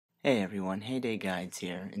Hey everyone, HayDayGuides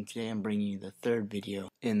here, and today I'm bringing you the third video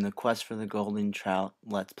in the Quest for the Golden Trout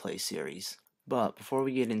Let's Play series. But before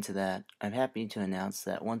we get into that, I'm happy to announce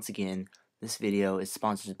that once again, this video is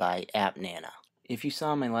sponsored by AppNana. If you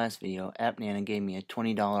saw my last video, AppNana gave me a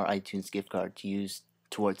 $20 iTunes gift card to use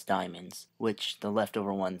towards diamonds, which the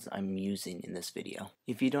leftover ones I'm using in this video.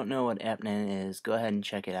 If you don't know what AppNana is, go ahead and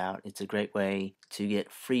check it out. It's a great way to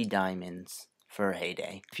get free diamonds for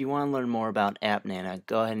Heyday. If you want to learn more about AppNana,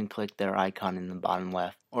 go ahead and click their icon in the bottom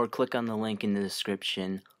left, or click on the link in the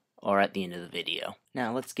description or at the end of the video.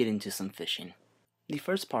 Now let's get into some fishing. The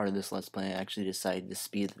first part of this Let's Play I actually decided to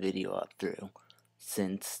speed the video up through,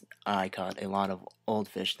 since I caught a lot of old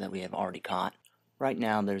fish that we have already caught. Right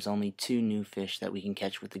now there's only 2 new fish that we can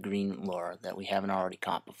catch with the green lure that we haven't already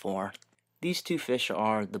caught before. These 2 fish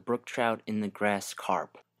are the brook trout and the grass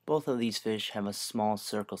carp. Both of these fish have a small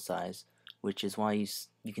circle size, which is why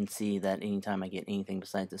you can see that anytime I get anything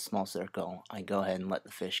besides a small circle, I go ahead and let the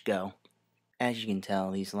fish go. As you can tell,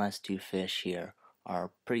 these last 2 fish here are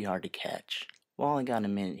pretty hard to catch. While I got a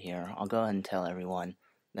minute here, I'll go ahead and tell everyone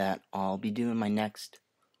that I'll be doing my next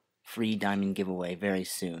free diamond giveaway very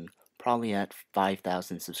soon, probably at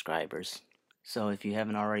 5,000 subscribers. So if you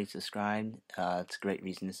haven't already subscribed, it's a great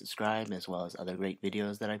reason to subscribe, as well as other great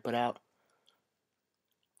videos that I put out.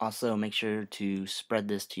 Also, make sure to spread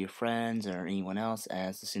this to your friends or anyone else,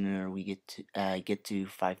 as the sooner we get to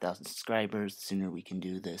 5,000 subscribers, the sooner we can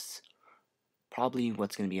do this. Probably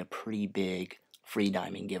what's going to be a pretty big free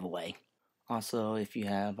diamond giveaway. Also, if you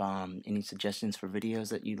have any suggestions for videos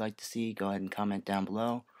that you'd like to see, go ahead and comment down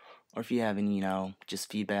below. Or if you have any,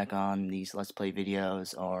 just feedback on these Let's Play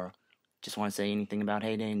videos, or just want to say anything about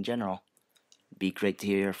Heyday in general, it'd be great to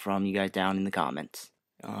hear from you guys down in the comments.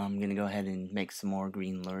 I'm going to go ahead and make some more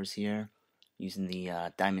green lures here using the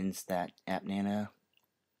diamonds that AppNana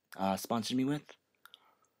sponsored me with.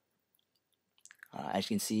 As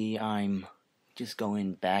you can see, I'm just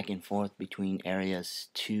going back and forth between areas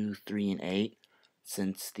 2, 3, and 8,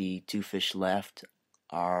 since the 2 fish left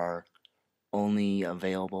are only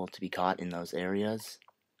available to be caught in those areas.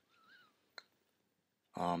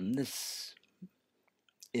 This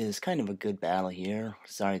is kind of a good battle here.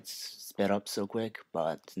 Sorry it's sped up so quick,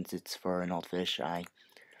 but since it's for an old fish, I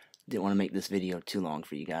didn't want to make this video too long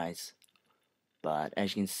for you guys. But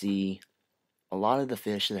as you can see, a lot of the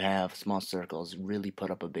fish that have small circles really put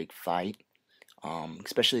up a big fight,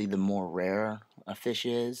 especially the more rare a fish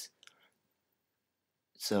is.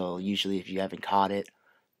 So usually if you haven't caught it,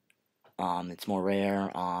 it's more rare.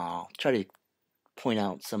 I'll try to point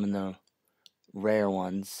out some of the rare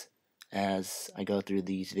ones as I go through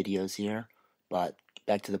these videos here, but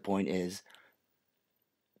back to the point is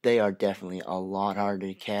they are definitely a lot harder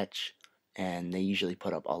to catch, and they usually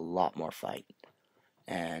put up a lot more fight.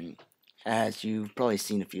 And as you've probably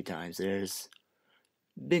seen a few times, there's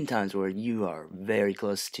been times where you are very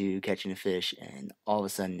close to catching a fish and all of a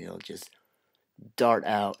sudden it'll just dart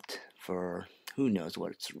out for who knows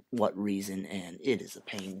what reason, and it is a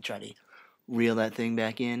pain to try to reel that thing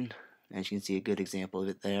back in. As you can see, a good example of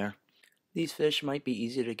it there. These fish might be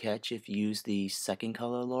easier to catch if you use the second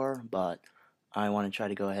color lure, but I want to try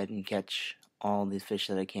to go ahead and catch all the fish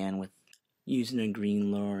that I can with using a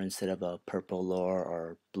green lure instead of a purple lure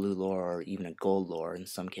or blue lure or even a gold lure in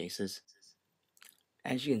some cases.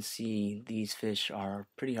 As you can see, these fish are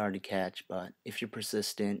pretty hard to catch, but if you're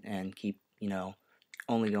persistent and keep,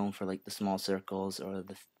 only going for like the small circles or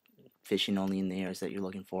the fishing only in the areas that you're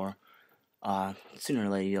looking for, sooner or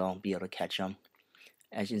later you'll be able to catch them.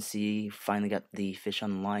 As you can see, finally got the fish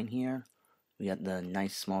on the line here. We got the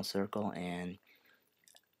nice small circle, and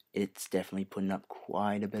it's definitely putting up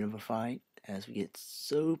quite a bit of a fight as we get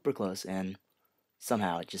super close, and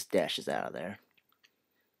somehow it just dashes out of there.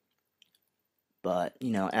 But,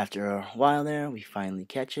 after a while there, we finally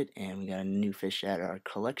catch it, and we got a new fish at our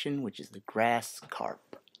collection, which is the grass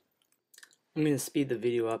carp. I'm going to speed the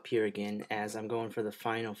video up here again, as I'm going for the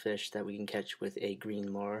final fish that we can catch with a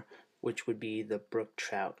green lure, which would be the brook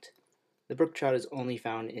trout. The brook trout is only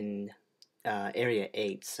found in area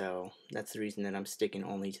 8, so that's the reason that I'm sticking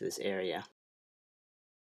only to this area.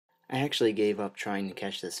 I actually gave up trying to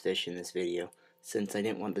catch this fish in this video, since I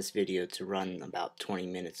didn't want this video to run about 20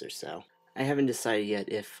 minutes or so. I haven't decided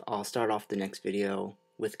yet if I'll start off the next video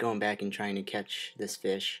with going back and trying to catch this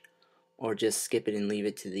fish, or just skip it and leave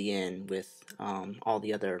it to the end with all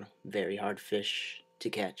the other very hard fish to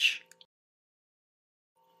catch.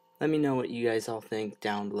 Let me know what you guys all think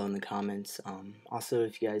down below in the comments. Also,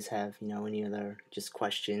 if you guys have any other just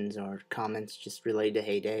questions or comments just related to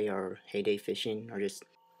Heyday or Heyday fishing, or just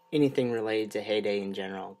anything related to Heyday in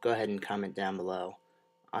general, go ahead and comment down below.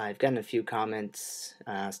 I've gotten a few comments,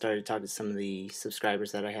 started to talk to some of the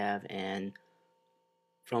subscribers that I have, and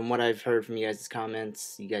from what I've heard from you guys'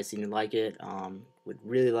 comments, you guys seem to like it. Would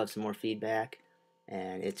really love some more feedback,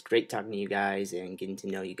 and it's great talking to you guys and getting to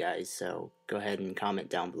know you guys, so go ahead and comment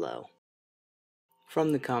down below.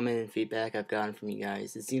 From the comment and feedback I've gotten from you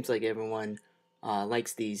guys, it seems like everyone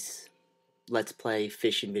likes these Let's Play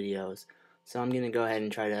fishing videos. So I'm going to go ahead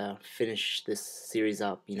and try to finish this series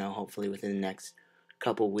up, hopefully within the next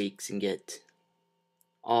couple weeks and get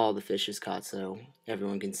all the fishes caught so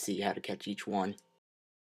everyone can see how to catch each one.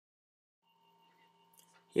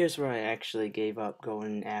 Here's where I actually gave up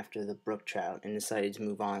going after the brook trout and decided to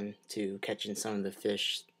move on to catching some of the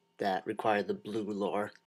fish that require the blue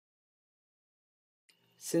lure.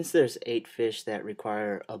 Since there's 8 fish that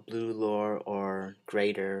require a blue lure or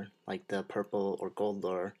greater, like the purple or gold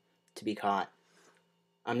lure, to be caught,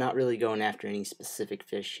 I'm not really going after any specific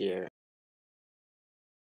fish here.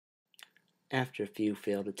 After a few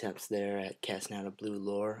failed attempts there at casting out a blue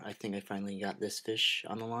lure, I think I finally got this fish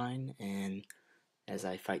on the line, and as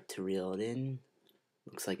I fight to reel it in,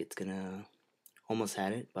 looks like it's gonna almost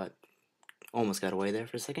had it, but almost got away there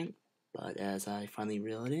for a second. But as I finally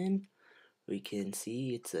reel it in, we can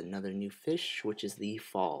see it's another new fish, which is the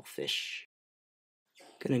fall fish.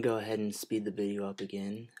 Gonna go ahead and speed the video up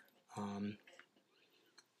again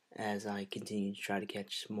as I continue to try to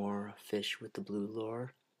catch more fish with the blue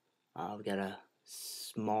lure. We got a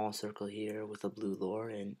small circle here with a blue lure,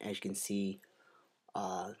 and as you can see,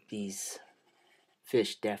 these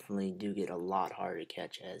fish definitely do get a lot harder to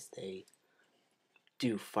catch as they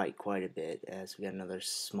do fight quite a bit. As we got another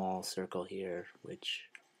small circle here, which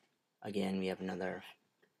again we have another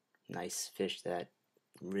nice fish that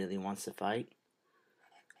really wants to fight.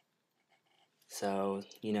 So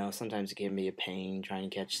sometimes it can be a pain trying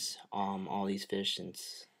to catch all these fish,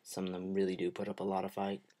 since some of them really do put up a lot of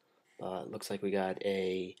fight. But looks like we got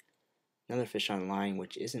another fish on line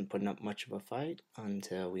which isn't putting up much of a fight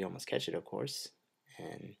until we almost catch it, of course,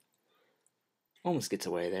 and almost gets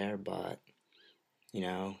away there, but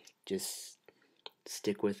just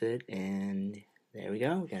stick with it, and there we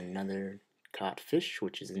go. We got another caught fish,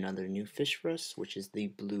 which is another new fish for us, which is the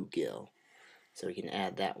bluegill. So we can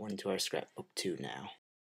add that one to our scrapbook too now.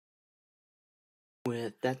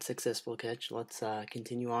 With that successful catch, let's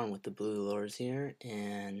continue on with the blue lures here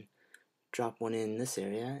and drop one in this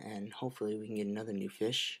area, and hopefully we can get another new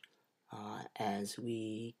fish. As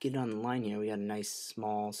we get on the line here, we got a nice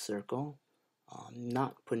small circle,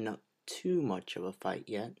 not putting up too much of a fight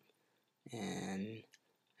yet, and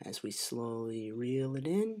as we slowly reel it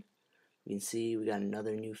in, we can see we got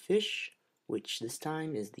another new fish, which this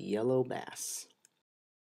time is the yellow bass.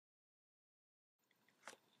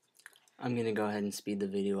 I'm going to go ahead and speed the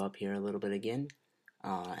video up here a little bit again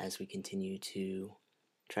as we continue to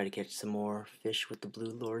try to catch some more fish with the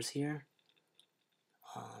blue lures here.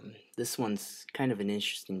 This one's kind of an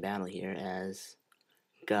interesting battle here, as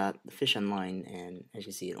got the fish on line, and as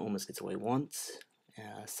you see, it almost gets away once.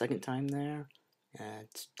 Second time there,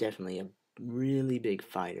 it's definitely a really big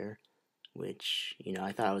fighter, which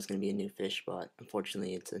I thought it was going to be a new fish, but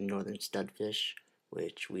unfortunately it's a northern studfish,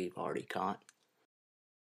 which we've already caught.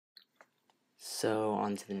 So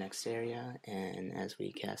on to the next area, and as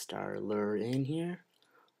we cast our lure in here,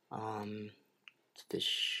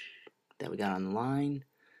 fish that we got on the line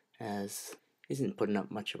isn't putting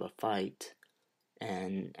up much of a fight,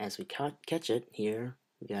 and as we catch it here,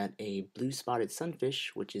 we got a blue spotted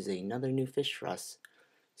sunfish, which is another new fish for us.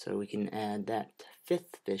 So we can add that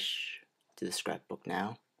 5th fish to the scrapbook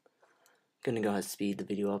now. Gonna go ahead and speed the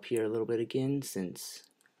video up here a little bit again, since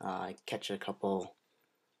I catch a couple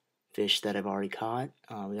fish that I've already caught.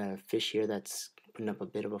 We got a fish here that's putting up a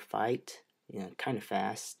bit of a fight, kind of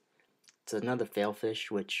fast. It's another fail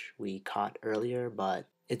fish which we caught earlier, but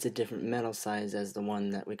it's a different metal size as the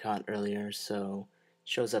one that we caught earlier, so it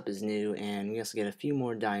shows up as new, and we also get a few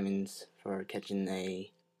more diamonds for catching a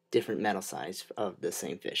different metal size of the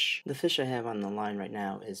same fish. The fish I have on the line right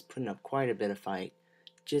now is putting up quite a bit of fight,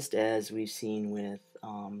 just as we've seen with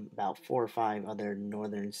about 4 or 5 other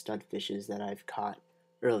northern stud fishes that I've caught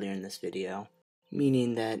earlier in this video,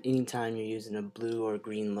 meaning that anytime you're using a blue or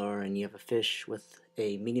green lure and you have a fish with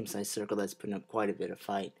a medium-sized circle that's putting up quite a bit of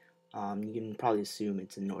fight, you can probably assume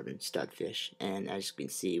it's a northern studfish, and as you can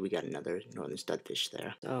see, we got another northern studfish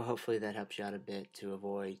there. So hopefully that helps you out a bit to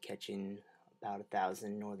avoid catching about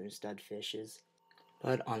 1,000 northern studfishes.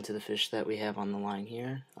 But onto the fish that we have on the line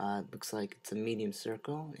here. It looks like it's a medium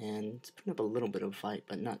circle, and it's putting up a little bit of a fight,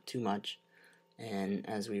 but not too much. And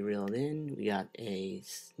as we reel it in, we got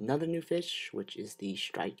another new fish, which is the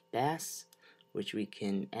striped bass, which we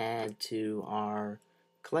can add to our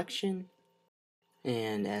collection.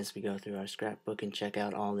 And as we go through our scrapbook and check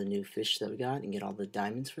out all the new fish that we got and get all the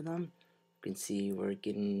diamonds for them, you can see we're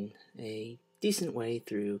getting a decent way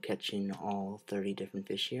through catching all 30 different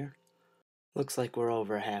fish here. Looks like we're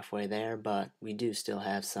over halfway there, but we do still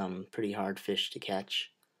have some pretty hard fish to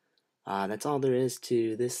catch. That's all there is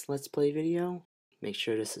to this Let's Play video. Make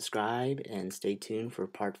sure to subscribe and stay tuned for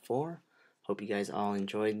part 4. Hope you guys all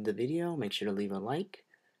enjoyed the video. Make sure to leave a like.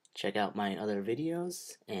 Check out my other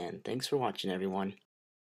videos, and thanks for watching, everyone.